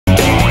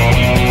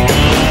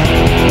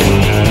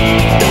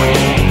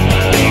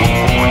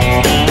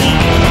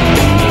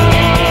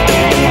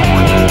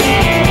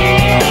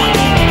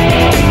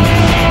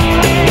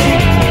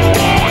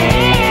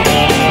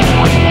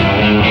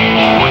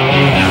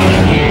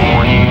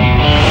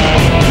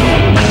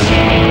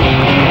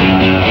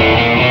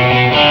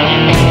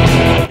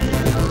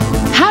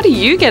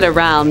get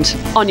around?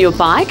 On your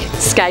bike,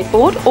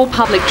 skateboard, or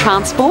public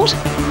transport?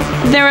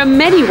 There are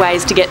many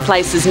ways to get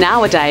places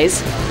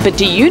nowadays, but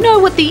do you know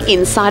what the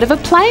inside of a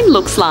plane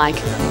looks like?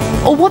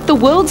 Or what the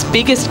world's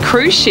biggest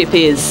cruise ship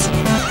is?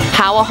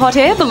 How a hot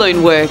air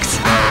balloon works?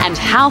 And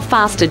how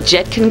fast a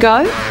jet can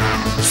go?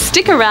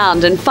 Stick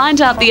around and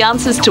find out the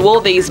answers to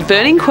all these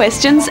burning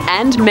questions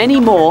and many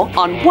more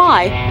on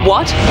Why,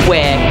 What,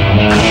 Where.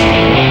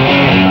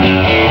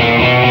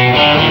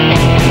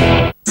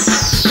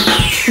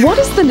 What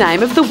is the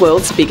name of the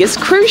world's biggest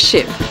cruise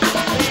ship?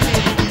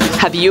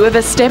 Have you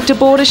ever stepped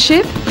aboard a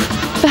ship?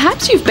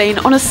 Perhaps you've been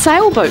on a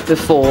sailboat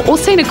before or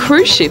seen a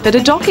cruise ship at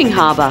a docking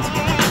harbour.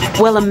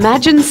 Well,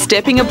 imagine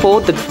stepping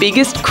aboard the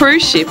biggest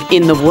cruise ship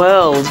in the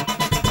world.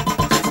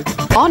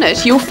 On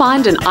it, you'll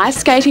find an ice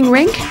skating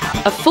rink,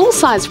 a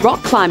full-size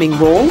rock climbing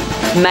wall,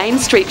 Main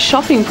Street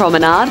shopping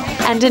promenade,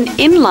 and an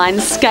inline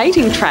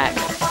skating track.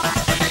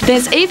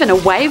 There's even a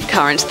wave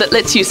current that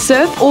lets you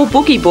surf or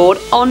boogie board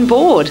on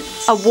board,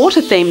 a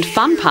water-themed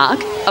fun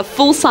park, a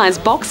full-size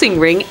boxing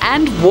ring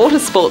and water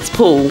sports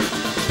pool.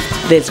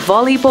 There's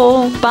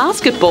volleyball,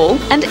 basketball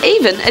and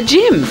even a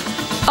gym.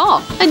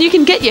 Oh, and you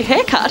can get your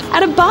hair cut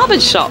at a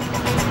barber's shop.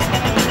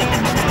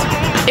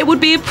 It would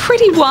be a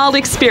pretty wild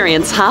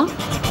experience, huh?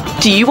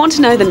 Do you want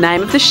to know the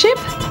name of the ship?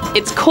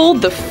 It's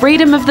called the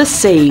Freedom of the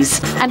Seas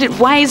and it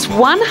weighs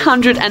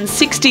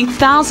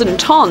 160,000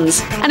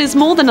 tonnes and is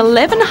more than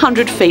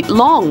 1,100 feet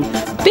long,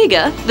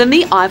 bigger than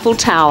the Eiffel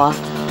Tower.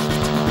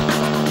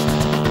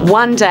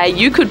 One day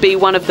you could be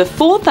one of the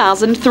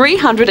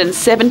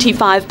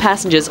 4,375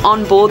 passengers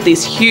on board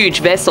this huge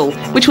vessel,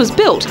 which was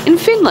built in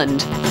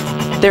Finland.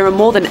 There are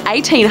more than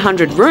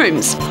 1,800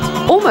 rooms,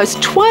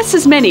 almost twice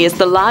as many as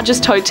the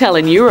largest hotel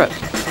in Europe.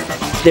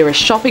 There are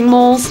shopping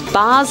malls,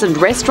 bars and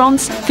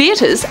restaurants,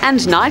 theatres and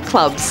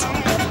nightclubs.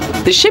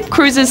 The ship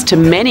cruises to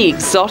many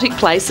exotic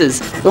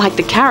places, like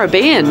the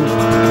Caribbean.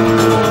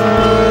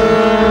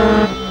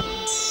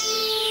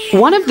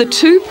 One of the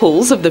two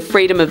pools of the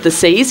Freedom of the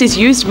Seas is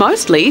used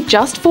mostly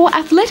just for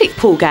athletic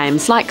pool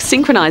games like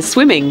synchronised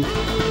swimming.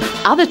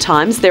 Other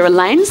times there are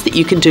lanes that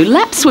you can do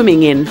lap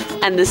swimming in,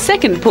 and the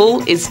second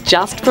pool is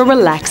just for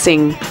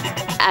relaxing.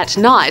 At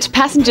night,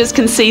 passengers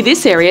can see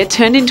this area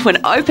turned into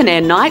an open-air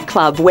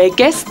nightclub where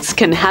guests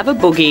can have a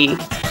boogie.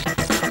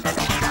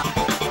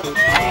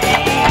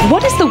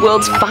 What is the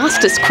world's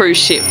fastest cruise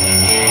ship?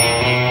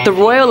 The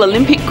Royal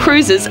Olympic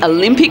Cruises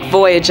Olympic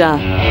Voyager.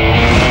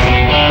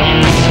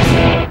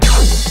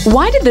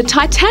 Why did the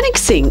Titanic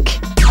sink?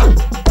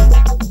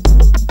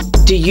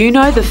 Do you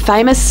know the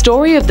famous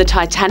story of the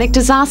Titanic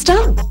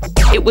disaster?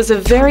 It was a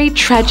very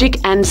tragic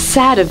and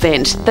sad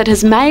event that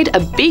has made a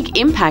big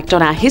impact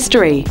on our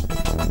history.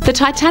 The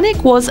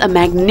Titanic was a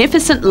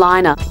magnificent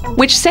liner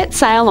which set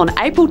sail on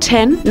April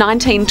 10,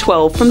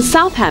 1912 from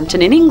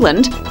Southampton in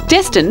England,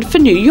 destined for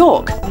New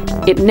York.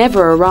 It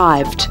never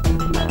arrived.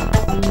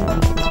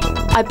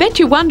 I bet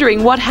you're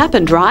wondering what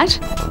happened, right?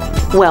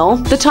 Well,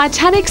 the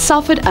Titanic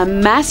suffered a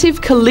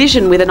massive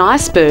collision with an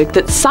iceberg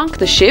that sunk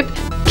the ship,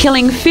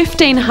 killing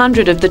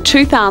 1,500 of the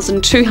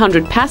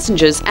 2,200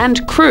 passengers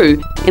and crew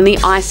in the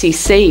icy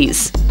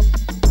seas.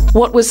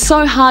 What was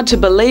so hard to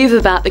believe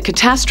about the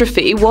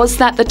catastrophe was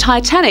that the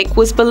Titanic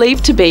was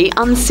believed to be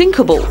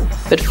unsinkable,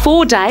 but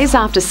 4 days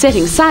after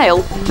setting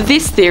sail,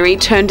 this theory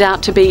turned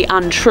out to be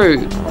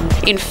untrue.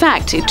 In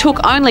fact, it took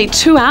only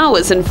 2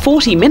 hours and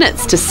 40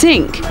 minutes to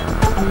sink.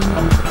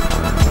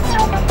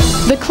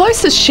 The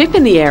closest ship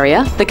in the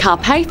area, the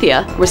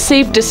Carpathia,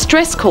 received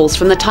distress calls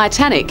from the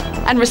Titanic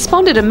and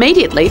responded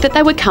immediately that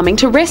they were coming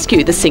to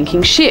rescue the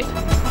sinking ship.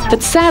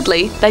 But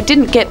sadly, they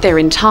didn't get there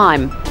in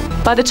time.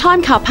 By the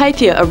time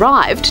Carpathia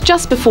arrived,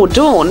 just before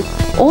dawn,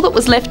 all that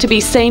was left to be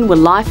seen were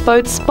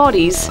lifeboats,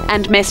 bodies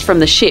and mess from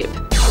the ship.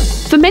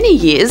 For many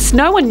years,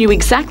 no one knew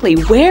exactly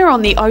where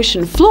on the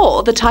ocean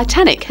floor the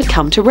Titanic had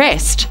come to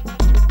rest.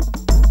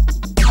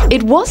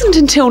 It wasn't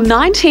until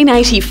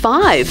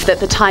 1985 that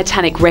the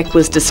Titanic wreck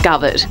was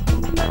discovered.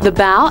 The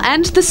bow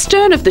and the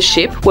stern of the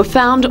ship were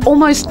found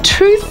almost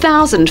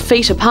 2,000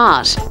 feet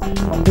apart.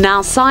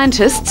 Now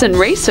scientists and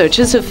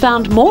researchers have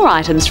found more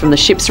items from the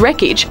ship's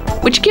wreckage,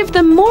 which give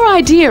them more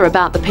idea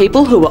about the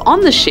people who were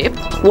on the ship,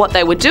 what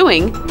they were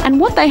doing, and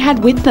what they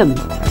had with them.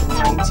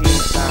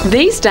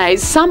 These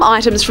days, some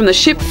items from the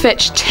ship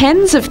fetch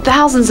tens of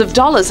thousands of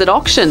dollars at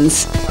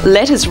auctions.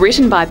 Letters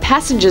written by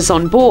passengers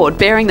on board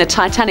bearing the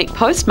Titanic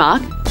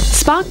postmark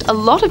sparked a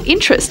lot of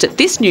interest at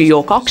this New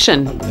York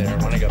auction.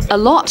 A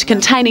lot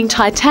containing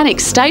Titanic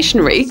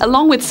stationery,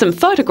 along with some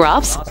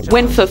photographs,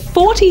 went for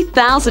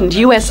 $40,000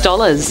 US.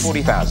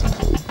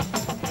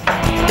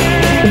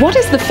 What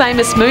is the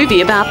famous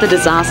movie about the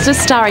disaster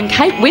starring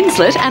Kate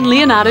Winslet and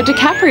Leonardo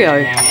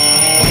DiCaprio?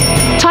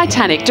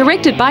 Titanic,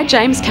 directed by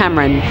James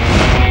Cameron.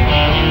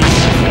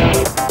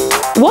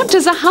 What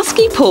does a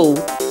husky pull?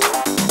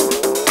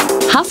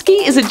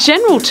 Husky is a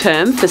general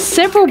term for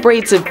several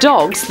breeds of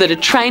dogs that are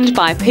trained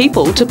by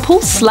people to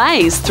pull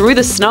sleighs through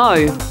the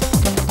snow.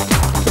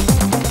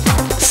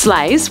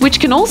 Sleighs,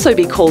 which can also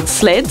be called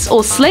sleds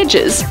or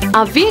sledges,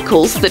 are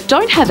vehicles that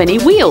don't have any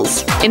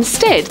wheels.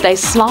 Instead, they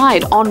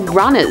slide on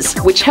runners,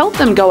 which help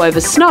them go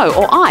over snow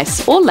or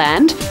ice or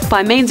land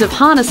by means of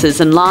harnesses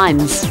and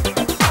lines.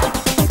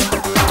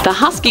 The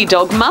husky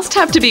dog must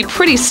have to be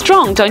pretty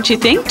strong, don't you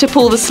think, to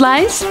pull the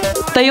sleighs?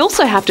 They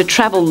also have to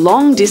travel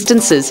long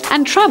distances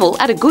and travel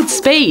at a good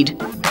speed.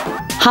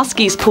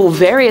 Huskies pull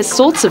various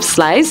sorts of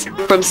sleighs,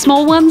 from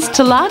small ones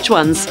to large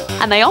ones,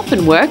 and they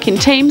often work in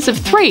teams of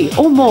 3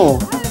 or more.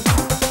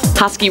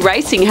 Husky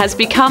racing has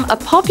become a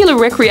popular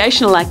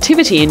recreational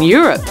activity in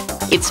Europe.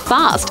 It's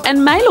fast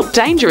and may look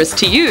dangerous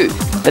to you,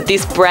 but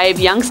this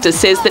brave youngster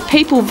says that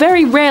people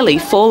very rarely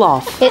fall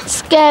off. It's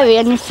scary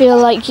and you feel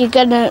like you're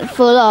gonna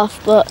fall off,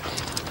 but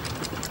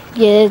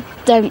you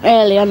don't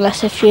really,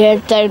 unless if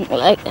you don't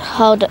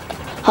hold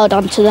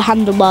on to the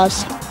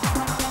handlebars.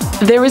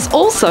 There is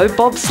also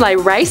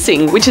bobsleigh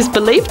racing, which is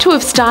believed to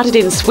have started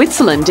in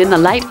Switzerland in the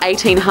late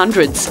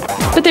 1800s.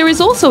 But there is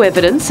also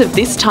evidence of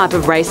this type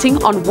of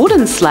racing on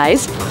wooden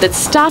sleighs that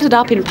started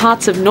up in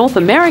parts of North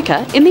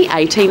America in the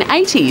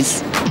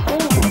 1880s.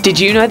 Did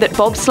you know that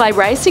bobsleigh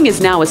racing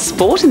is now a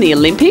sport in the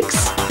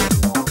Olympics?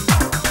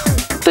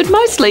 But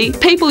mostly,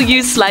 people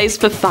use sleighs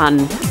for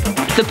fun.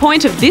 The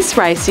point of this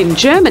race in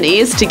Germany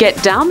is to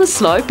get down the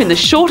slope in the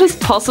shortest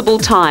possible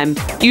time,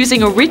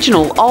 using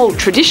original old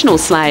traditional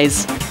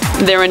sleighs.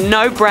 There are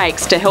no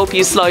brakes to help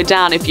you slow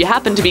down if you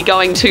happen to be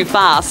going too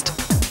fast.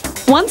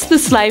 Once the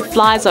sleigh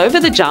flies over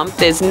the jump,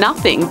 there's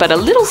nothing but a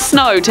little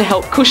snow to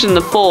help cushion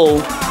the fall.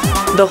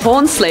 The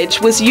horn sledge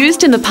was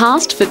used in the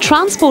past for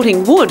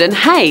transporting wood and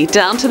hay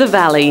down to the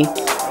valley.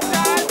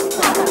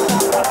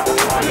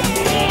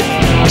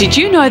 Did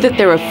you know that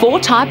there are 4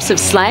 types of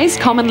sleighs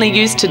commonly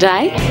used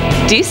today?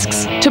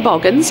 Discs,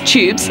 toboggans,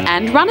 tubes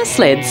and runner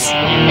sleds.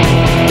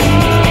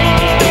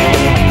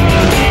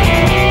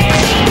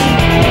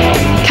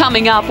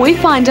 Coming up, we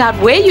find out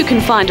where you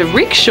can find a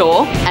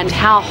rickshaw and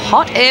how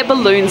hot air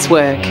balloons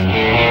work.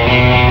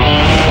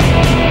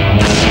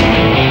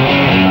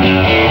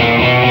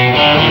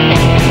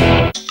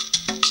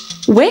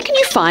 Where can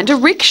you find a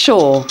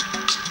rickshaw?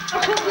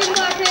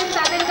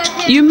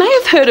 You may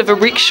have heard of a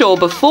rickshaw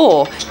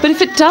before, but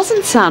if it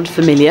doesn't sound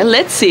familiar,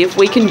 let's see if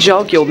we can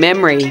jog your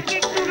memory.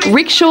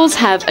 Rickshaws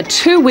have a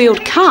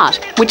 2-wheeled cart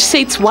which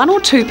seats 1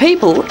 or 2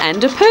 people,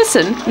 and a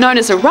person, known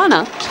as a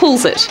runner,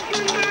 pulls it.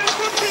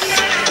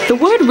 The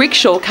word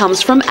rickshaw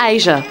comes from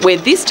Asia, where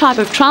this type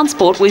of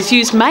transport was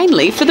used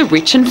mainly for the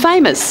rich and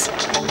famous.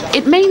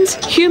 It means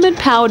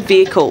human-powered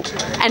vehicle,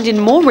 and in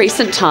more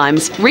recent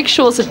times,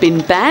 rickshaws have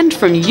been banned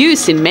from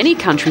use in many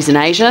countries in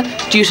Asia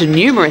due to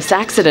numerous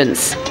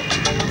accidents.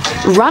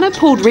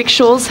 Runner-pulled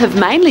rickshaws have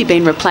mainly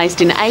been replaced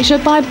in Asia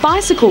by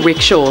bicycle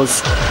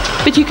rickshaws,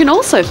 but you can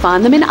also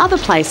find them in other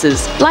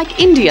places,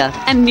 like India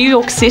and New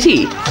York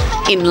City.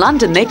 In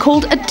London, they're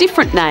called a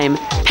different name,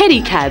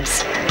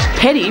 pedicabs.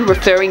 Pedi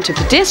referring to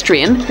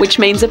pedestrian, which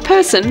means a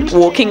person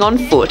walking on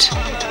foot.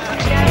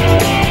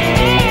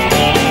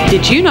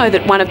 Did you know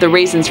that one of the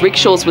reasons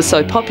rickshaws were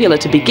so popular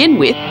to begin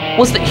with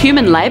was that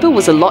human labour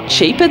was a lot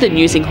cheaper than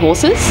using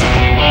horses?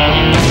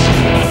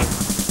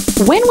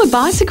 When were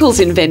bicycles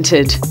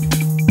invented?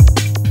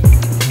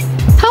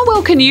 How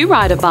well can you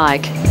ride a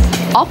bike?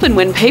 Often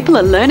when people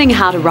are learning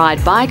how to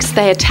ride bikes,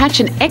 they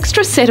attach an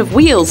extra set of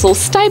wheels or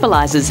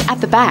stabilisers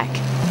at the back.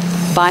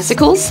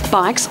 Bicycles,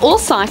 bikes or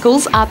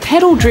cycles are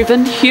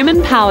pedal-driven,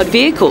 human-powered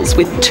vehicles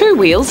with 2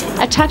 wheels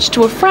attached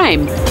to a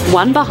frame,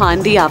 one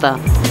behind the other.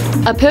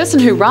 A person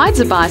who rides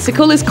a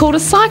bicycle is called a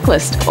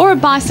cyclist or a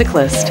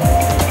bicyclist.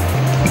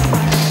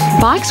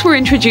 Bikes were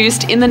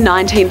introduced in the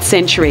 19th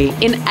century,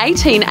 in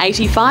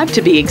 1885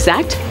 to be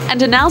exact,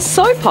 and are now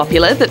so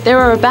popular that there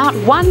are about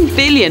 1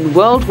 billion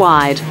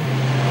worldwide.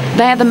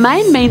 They are the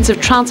main means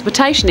of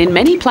transportation in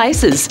many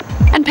places,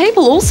 and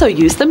people also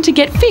use them to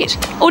get fit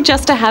or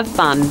just to have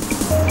fun.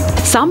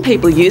 Some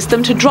people use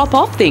them to drop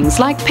off things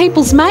like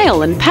people's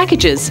mail and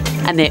packages,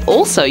 and they're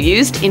also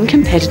used in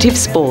competitive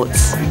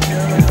sports.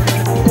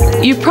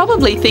 You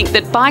probably think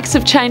that bikes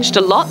have changed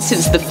a lot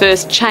since the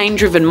first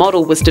chain-driven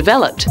model was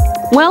developed.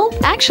 Well,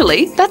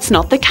 actually, that's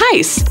not the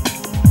case.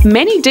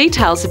 Many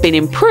details have been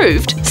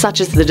improved,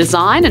 such as the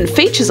design and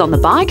features on the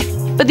bike,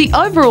 but the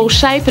overall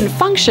shape and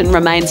function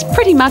remains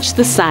pretty much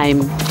the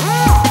same.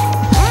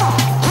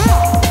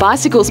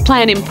 Bicycles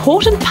play an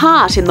important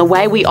part in the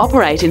way we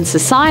operate in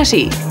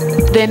society.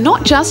 They're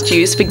not just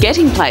used for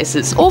getting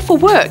places or for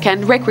work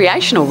and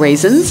recreational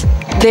reasons.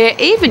 They're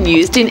even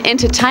used in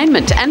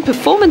entertainment and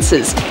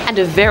performances and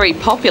are very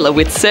popular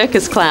with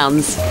circus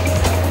clowns.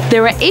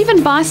 There are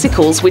even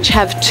bicycles which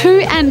have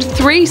 2 and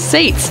 3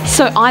 seats,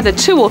 so either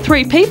 2 or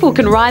 3 people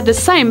can ride the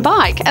same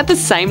bike at the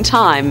same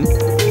time.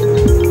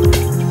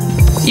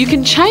 You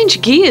can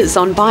change gears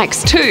on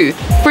bikes too.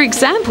 For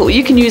example,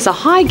 you can use a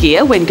high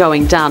gear when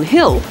going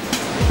downhill,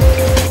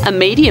 a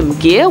medium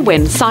gear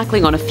when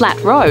cycling on a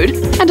flat road,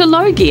 and a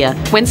low gear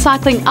when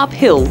cycling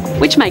uphill,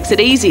 which makes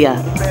it easier.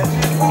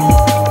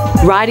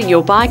 Riding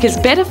your bike is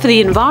better for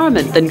the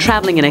environment than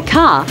travelling in a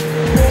car,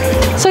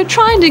 so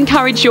try and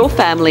encourage your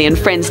family and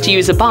friends to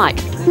use a bike,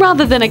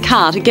 rather than a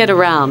car to get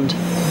around.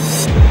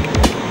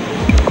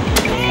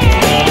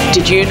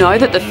 Did you know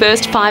that the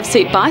first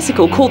 5-seat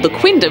bicycle called the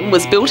Quindam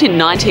was built in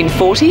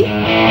 1940?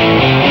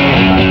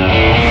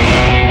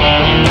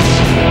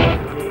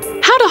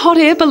 How do hot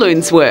air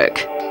balloons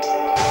work?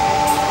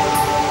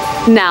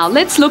 Now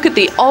let's look at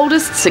the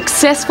oldest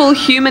successful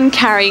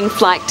human-carrying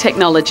flight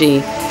technology,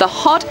 the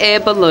hot air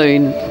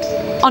balloon.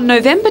 On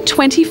November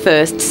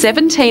 21st,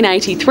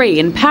 1783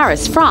 in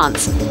Paris,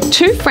 France,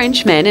 2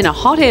 French men in a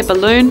hot air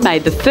balloon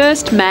made the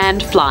first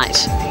manned flight.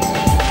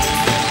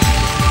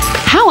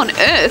 How on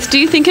earth do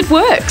you think it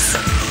works?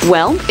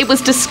 Well, it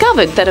was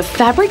discovered that a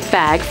fabric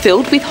bag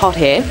filled with hot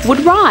air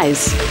would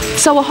rise.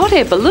 So a hot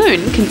air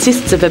balloon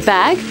consists of a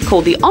bag,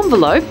 called the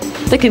envelope,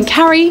 that can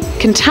carry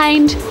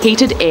contained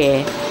heated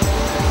air.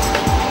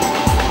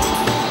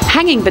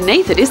 Hanging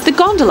beneath it is the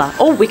gondola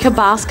or wicker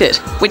basket,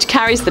 which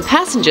carries the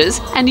passengers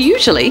and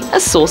usually a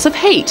source of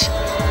heat.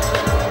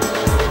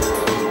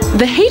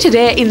 The heated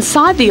air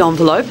inside the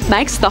envelope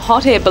makes the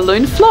hot air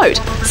balloon float,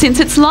 since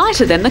it's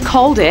lighter than the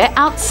cold air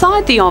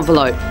outside the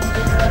envelope.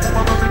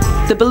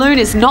 The balloon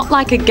is not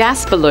like a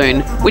gas balloon,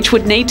 which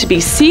would need to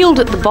be sealed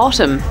at the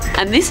bottom,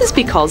 and this is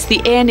because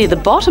the air near the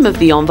bottom of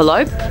the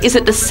envelope is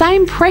at the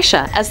same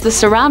pressure as the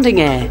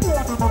surrounding air.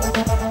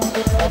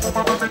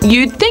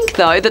 You'd think,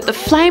 though, that the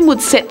flame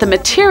would set the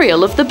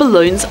material of the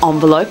balloon's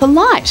envelope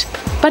alight,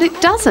 but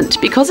it doesn't,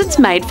 because it's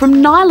made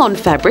from nylon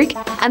fabric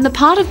and the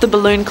part of the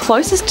balloon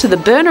closest to the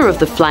burner of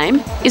the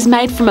flame is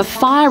made from a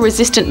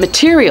fire-resistant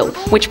material,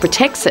 which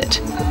protects it.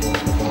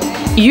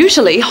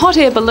 Usually, hot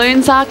air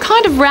balloons are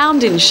kind of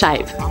round in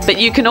shape, but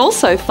you can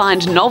also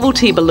find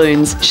novelty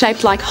balloons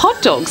shaped like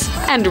hot dogs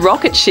and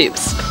rocket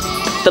ships.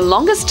 The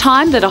longest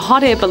time that a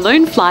hot air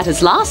balloon flight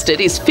has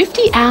lasted is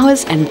 50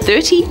 hours and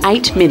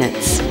 38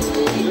 minutes.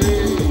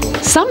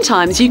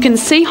 Sometimes you can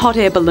see hot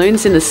air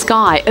balloons in the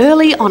sky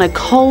early on a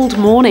cold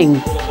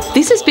morning.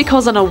 This is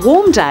because on a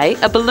warm day,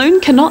 a balloon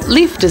cannot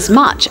lift as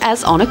much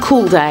as on a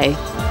cool day.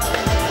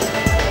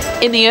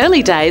 In the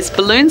early days,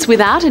 balloons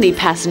without any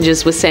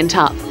passengers were sent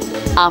up.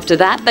 After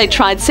that, they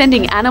tried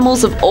sending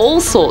animals of all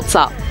sorts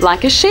up,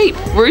 like a sheep,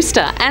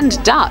 rooster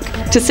and duck,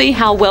 to see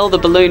how well the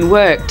balloon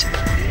worked.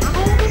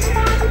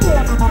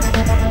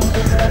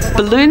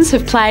 Balloons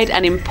have played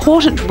an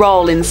important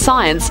role in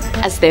science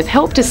as they've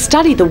helped to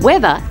study the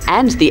weather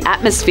and the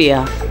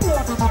atmosphere.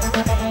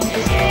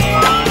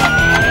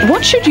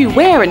 What should you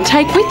wear and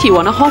take with you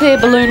on a hot air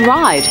balloon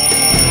ride?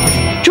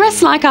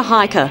 Dress like a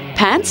hiker,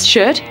 pants,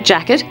 shirt,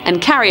 jacket,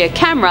 and carry a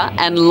camera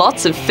and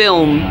lots of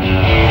film.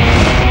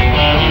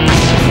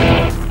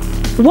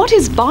 What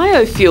is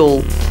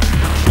biofuel?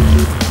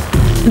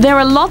 There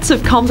are lots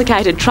of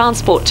complicated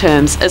transport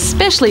terms,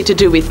 especially to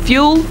do with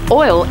fuel,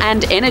 oil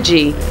and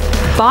energy.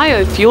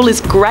 Biofuel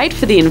is great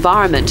for the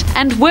environment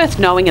and worth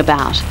knowing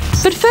about.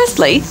 But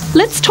firstly,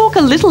 let's talk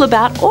a little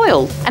about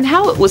oil and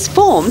how it was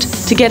formed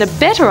to get a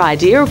better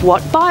idea of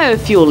what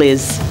biofuel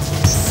is.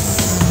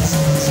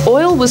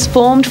 Oil was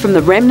formed from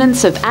the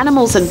remnants of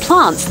animals and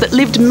plants that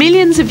lived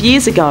millions of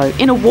years ago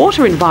in a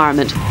water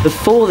environment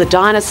before the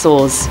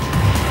dinosaurs.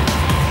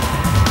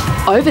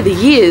 Over the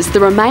years, the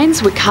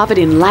remains were covered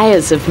in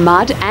layers of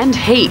mud and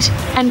heat,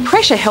 and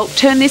pressure helped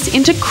turn this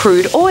into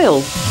crude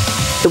oil.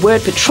 The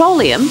word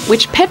petroleum,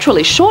 which petrol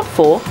is short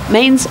for,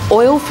 means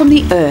oil from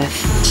the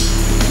earth.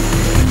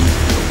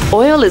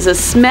 Oil is a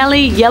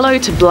smelly yellow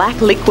to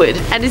black liquid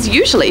and is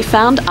usually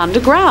found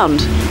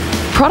underground.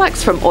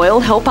 Products from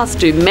oil help us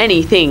do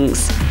many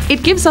things.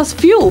 It gives us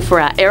fuel for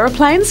our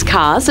aeroplanes,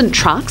 cars and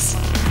trucks,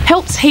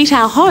 helps heat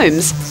our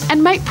homes,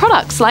 and make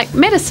products like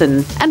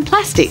medicine and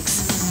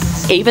plastics.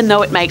 Even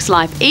though it makes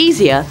life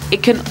easier,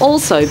 it can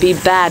also be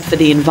bad for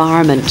the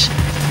environment.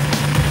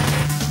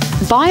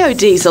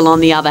 Biodiesel, on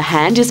the other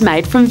hand, is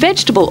made from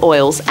vegetable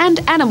oils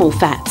and animal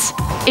fats.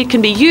 It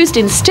can be used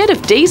instead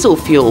of diesel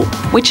fuel,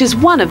 which is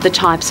one of the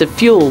types of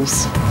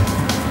fuels.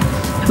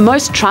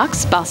 Most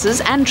trucks,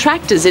 buses and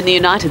tractors in the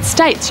United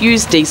States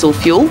use diesel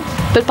fuel,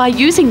 but by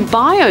using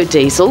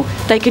biodiesel,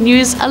 they can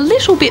use a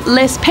little bit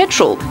less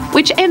petrol,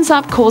 which ends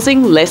up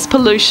causing less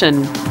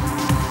pollution.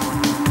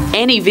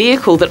 Any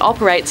vehicle that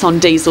operates on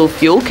diesel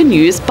fuel can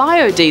use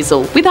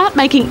biodiesel without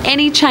making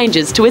any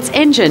changes to its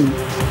engine.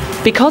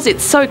 Because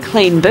it's so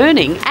clean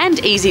burning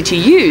and easy to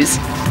use,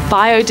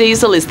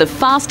 biodiesel is the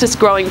fastest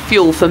growing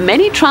fuel for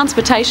many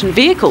transportation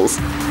vehicles,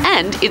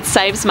 and it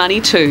saves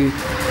money too.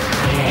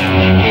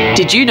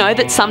 Did you know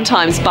that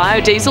sometimes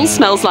biodiesel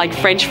smells like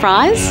French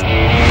fries?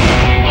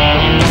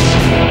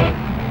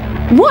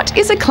 What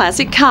is a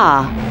classic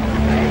car?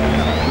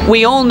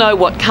 We all know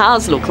what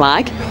cars look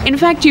like. In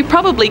fact, you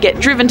probably get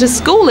driven to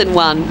school in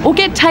one or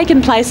get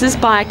taken places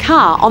by a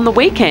car on the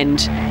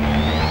weekend.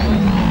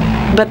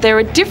 But there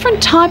are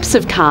different types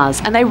of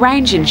cars and they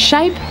range in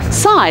shape,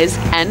 size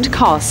and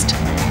cost.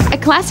 A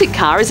classic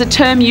car is a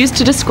term used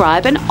to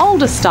describe an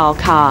older style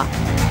car.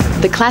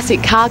 The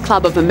Classic Car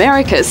Club of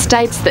America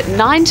states that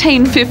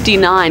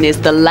 1959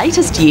 is the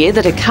latest year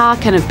that a car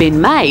can have been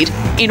made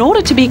in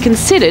order to be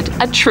considered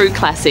a true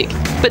classic,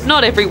 but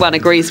not everyone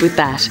agrees with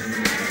that.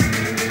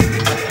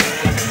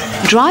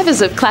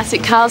 Drivers of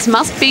classic cars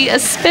must be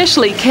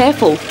especially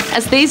careful,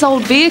 as these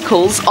old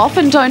vehicles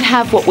often don't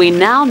have what we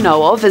now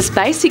know of as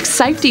basic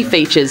safety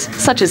features,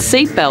 such as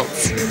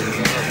seatbelts.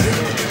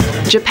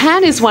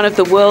 Japan is one of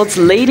the world's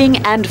leading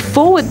and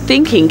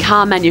forward-thinking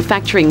car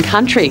manufacturing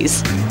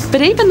countries.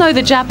 But even though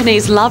the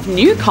Japanese love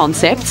new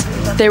concepts,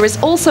 there is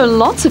also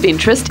lots of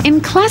interest in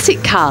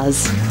classic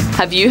cars.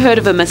 Have you heard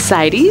of a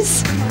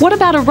Mercedes? What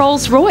about a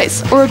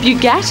Rolls-Royce or a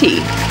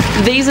Bugatti?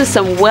 These are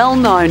some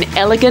well-known,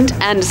 elegant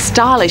and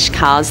stylish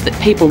cars that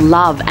people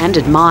love and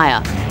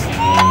admire.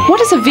 What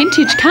is a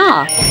vintage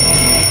car?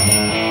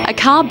 A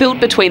car built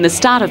between the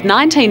start of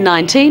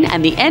 1919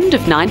 and the end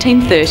of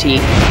 1930.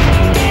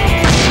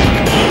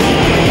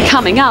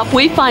 Coming up,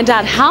 we find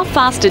out how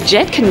fast a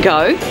jet can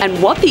go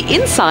and what the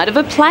inside of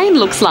a plane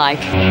looks like.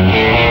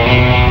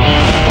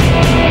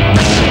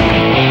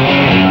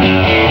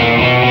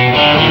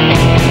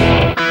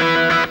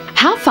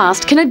 How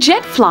fast can a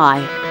jet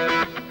fly?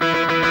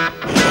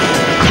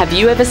 Have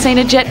you ever seen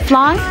a jet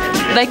fly?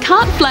 They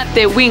can't flap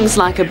their wings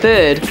like a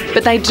bird,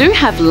 but they do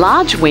have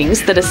large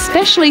wings that are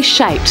specially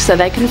shaped so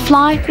they can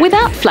fly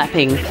without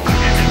flapping.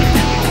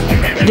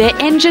 Their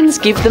engines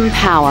give them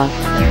power.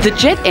 The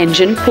jet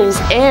engine pulls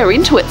air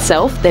into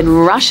itself, then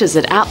rushes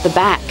it out the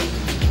back.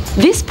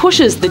 This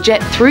pushes the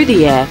jet through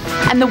the air,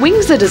 and the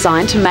wings are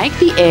designed to make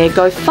the air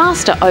go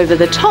faster over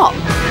the top,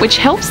 which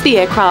helps the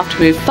aircraft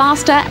move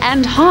faster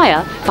and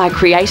higher by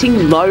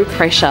creating low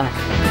pressure.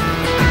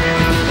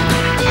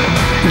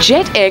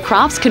 Jet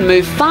aircrafts can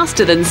move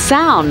faster than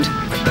sound.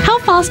 How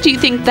fast do you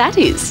think that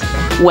is?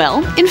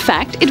 Well, in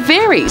fact, it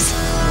varies.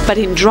 But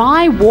in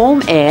dry,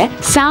 warm air,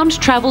 sound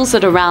travels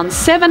at around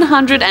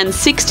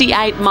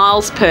 768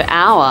 miles per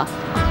hour.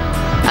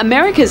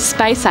 America's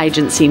space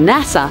agency,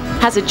 NASA,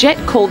 has a jet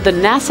called the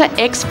NASA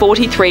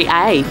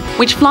X-43A,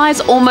 which flies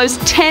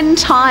almost 10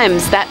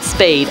 times that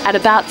speed at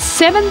about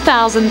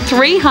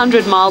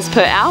 7,300 miles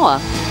per hour.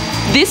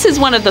 This is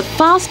one of the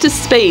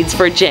fastest speeds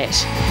for a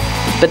jet.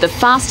 But the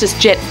fastest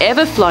jet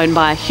ever flown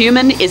by a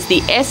human is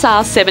the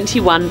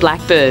SR-71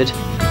 Blackbird.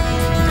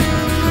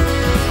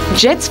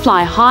 Jets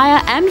fly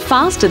higher and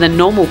faster than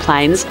normal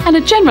planes and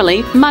are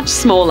generally much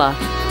smaller.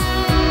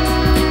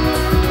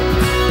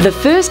 The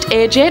first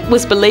airjet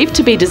was believed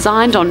to be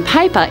designed on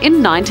paper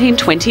in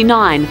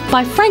 1929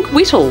 by Frank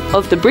Whittle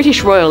of the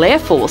British Royal Air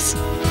Force.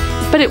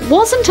 But it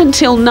wasn't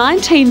until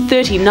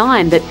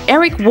 1939 that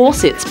Eric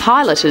Warsitz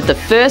piloted the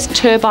first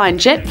turbine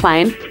jet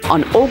plane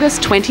on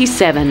August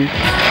 27.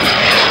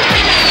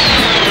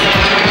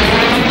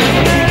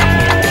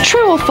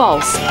 True or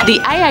false?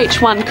 The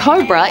AH-1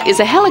 Cobra is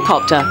a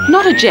helicopter,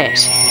 not a jet.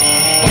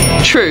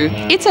 True,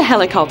 it's a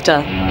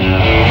helicopter.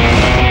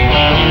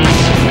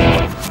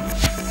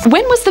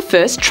 When was the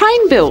first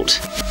train built?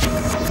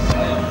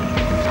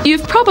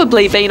 You've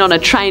probably been on a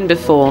train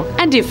before,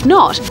 and if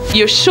not,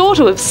 you're sure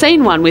to have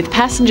seen one with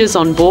passengers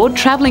on board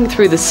travelling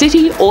through the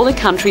city or the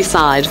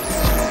countryside.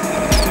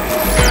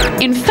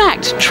 In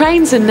fact,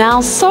 trains are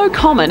now so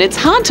common it's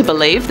hard to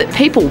believe that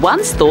people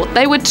once thought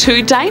they were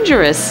too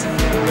dangerous.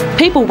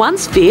 People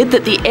once feared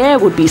that the air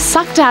would be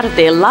sucked out of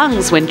their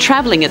lungs when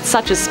travelling at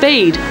such a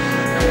speed.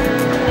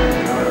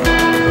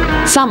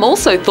 Some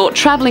also thought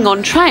travelling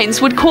on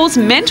trains would cause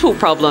mental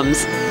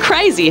problems.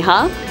 Crazy,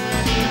 huh?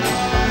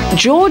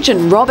 George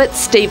and Robert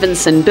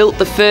Stephenson built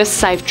the first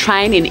safe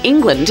train in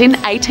England in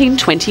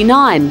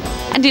 1829,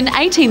 and in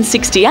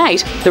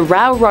 1868 the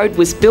railroad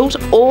was built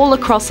all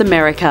across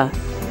America.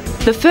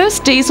 The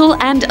first diesel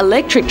and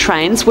electric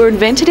trains were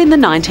invented in the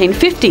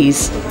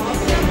 1950s.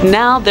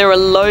 Now there are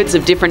loads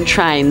of different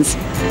trains.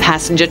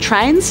 Passenger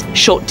trains,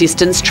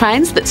 short-distance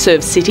trains that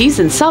serve cities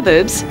and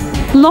suburbs,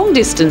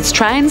 long-distance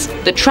trains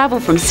that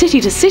travel from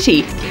city to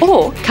city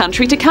or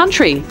country to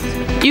country.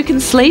 You can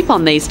sleep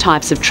on these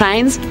types of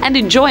trains and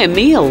enjoy a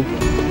meal.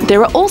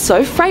 There are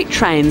also freight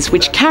trains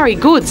which carry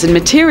goods and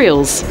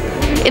materials.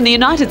 In the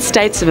United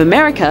States of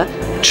America,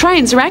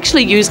 trains are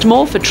actually used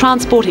more for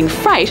transporting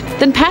freight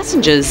than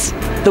passengers.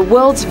 The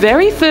world's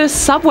very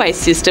first subway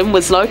system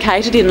was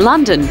located in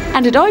London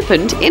and it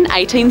opened in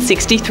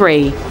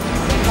 1863.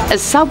 A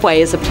subway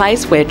is a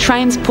place where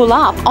trains pull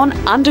up on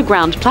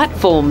underground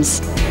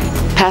platforms.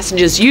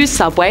 Passengers use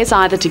subways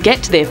either to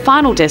get to their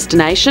final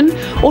destination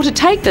or to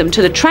take them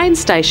to the train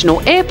station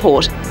or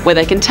airport where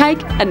they can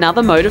take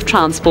another mode of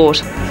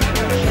transport.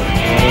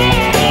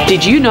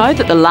 Did you know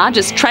that the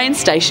largest train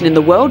station in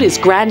the world is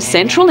Grand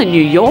Central in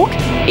New York?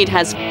 It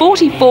has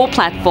 44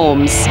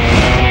 platforms.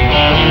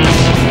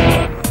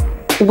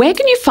 Where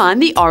can you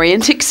find the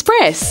Orient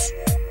Express?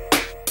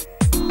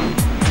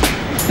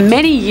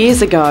 Many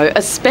years ago,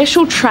 a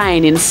special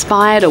train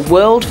inspired a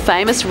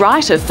world-famous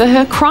writer for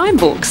her crime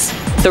books.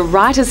 The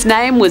writer's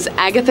name was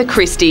Agatha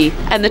Christie,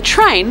 and the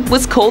train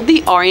was called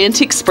the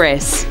Orient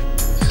Express.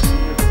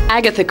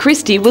 Agatha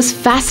Christie was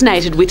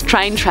fascinated with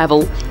train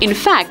travel. In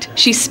fact,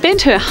 she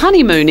spent her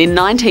honeymoon in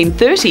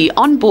 1930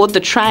 on board the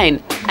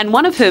train, and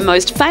one of her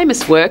most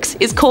famous works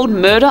is called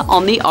Murder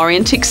on the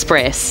Orient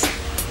Express.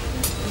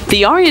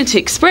 The Orient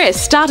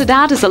Express started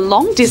out as a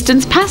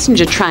long-distance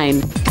passenger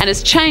train and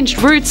has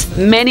changed routes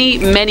many,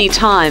 many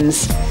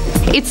times.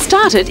 It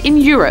started in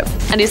Europe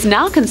and is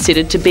now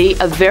considered to be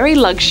a very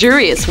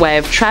luxurious way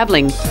of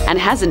travelling and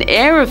has an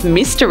air of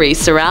mystery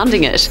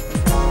surrounding it.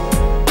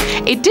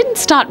 It didn't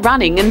start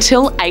running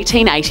until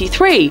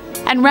 1883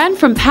 and ran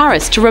from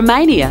Paris to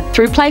Romania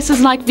through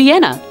places like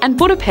Vienna and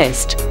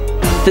Budapest.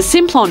 The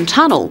Simplon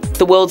Tunnel,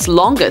 the world's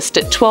longest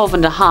at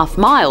 12.5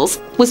 miles,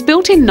 was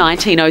built in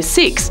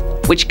 1906,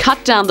 which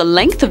cut down the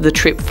length of the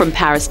trip from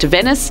Paris to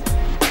Venice,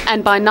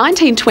 and by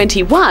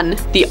 1921,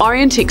 the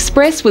Orient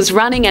Express was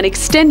running an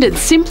extended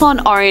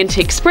Simplon Orient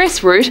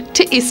Express route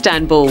to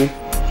Istanbul.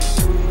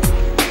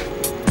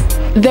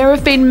 There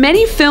have been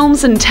many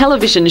films and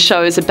television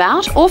shows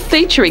about or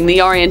featuring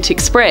the Orient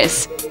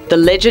Express. The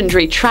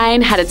legendary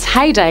train had its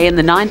heyday in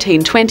the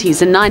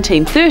 1920s and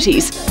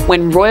 1930s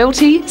when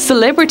royalty,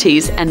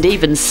 celebrities and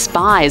even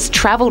spies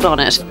travelled on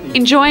it,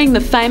 enjoying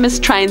the famous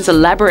train's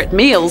elaborate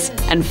meals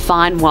and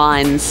fine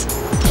wines.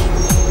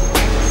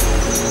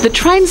 The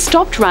train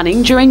stopped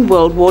running during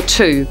World War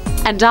II,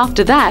 and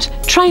after that,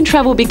 train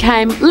travel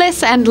became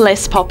less and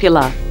less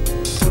popular.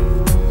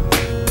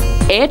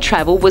 Air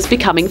travel was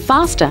becoming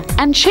faster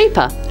and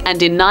cheaper,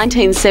 and in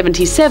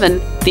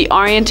 1977, the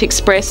Orient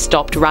Express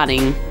stopped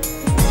running.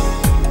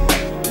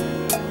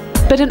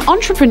 But an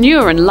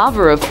entrepreneur and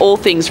lover of all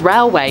things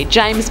railway,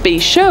 James B.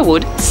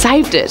 Sherwood,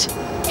 saved it.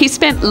 He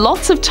spent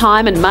lots of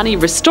time and money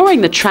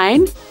restoring the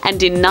train,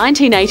 and in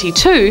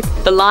 1982,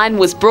 the line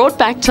was brought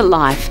back to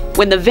life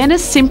when the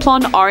Venice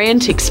Simplon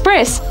Orient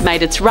Express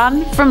made its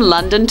run from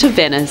London to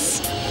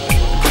Venice.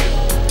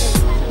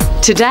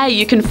 Today,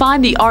 you can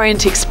find the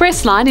Orient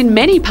Express line in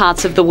many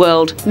parts of the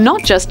world,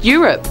 not just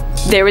Europe.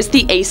 There is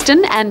the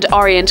Eastern and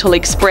Oriental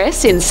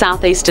Express in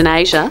Southeastern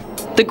Asia,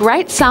 the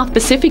Great South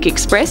Pacific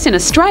Express in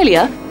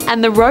Australia,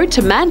 and the Road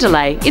to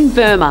Mandalay in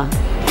Burma.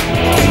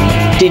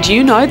 Did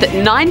you know that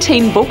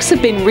 19 books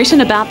have been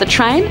written about the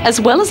train, as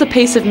well as a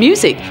piece of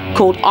music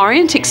called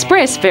Orient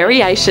Express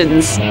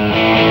Variations?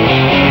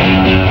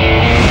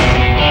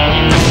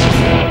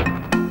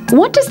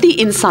 What does the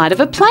inside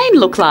of a plane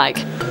look like?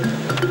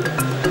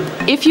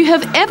 If you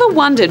have ever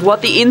wondered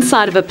what the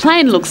inside of a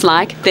plane looks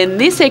like, then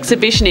this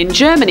exhibition in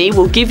Germany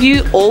will give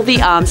you all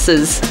the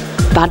answers.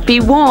 But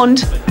be warned,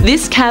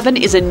 this cabin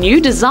is a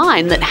new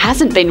design that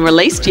hasn't been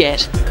released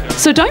yet.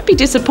 So don't be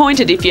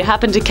disappointed if you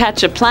happen to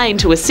catch a plane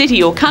to a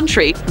city or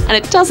country and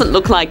it doesn't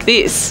look like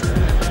this.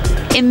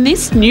 In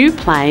this new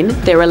plane,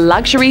 there are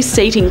luxury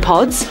seating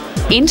pods,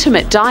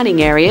 intimate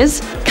dining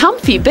areas,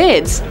 comfy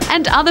beds,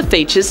 and other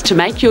features to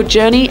make your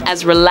journey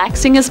as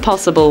relaxing as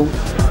possible.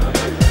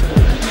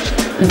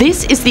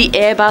 This is the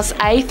Airbus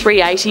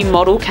A380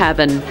 model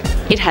cabin.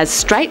 It has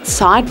straight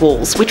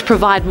sidewalls which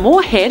provide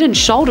more head and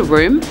shoulder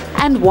room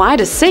and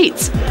wider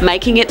seats,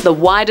 making it the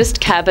widest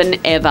cabin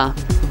ever.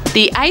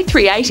 The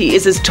A380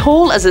 is as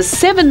tall as a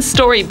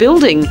 7-storey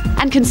building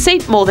and can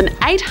seat more than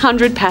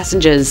 800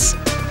 passengers.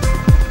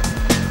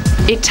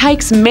 It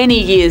takes many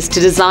years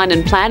to design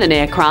and plan an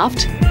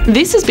aircraft.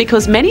 This is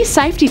because many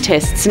safety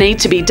tests need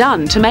to be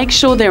done to make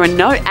sure there are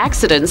no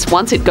accidents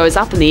once it goes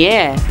up in the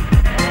air.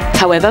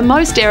 However,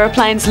 most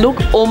aeroplanes look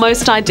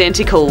almost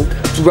identical.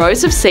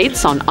 Rows of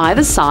seats on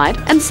either side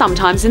and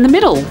sometimes in the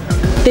middle.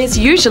 There's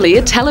usually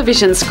a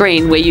television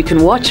screen where you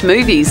can watch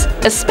movies,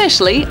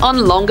 especially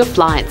on longer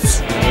flights.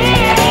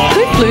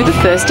 Who flew the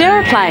first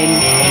aeroplane?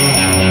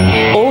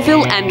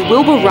 Orville and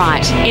Wilbur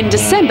Wright in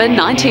December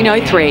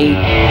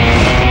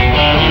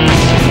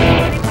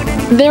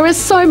 1903. There are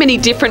so many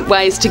different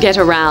ways to get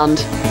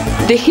around.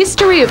 The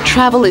history of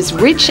travel is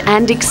rich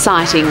and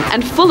exciting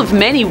and full of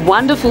many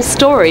wonderful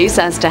stories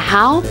as to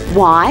how,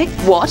 why,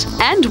 what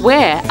and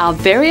where our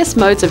various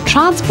modes of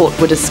transport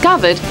were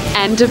discovered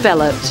and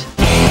developed.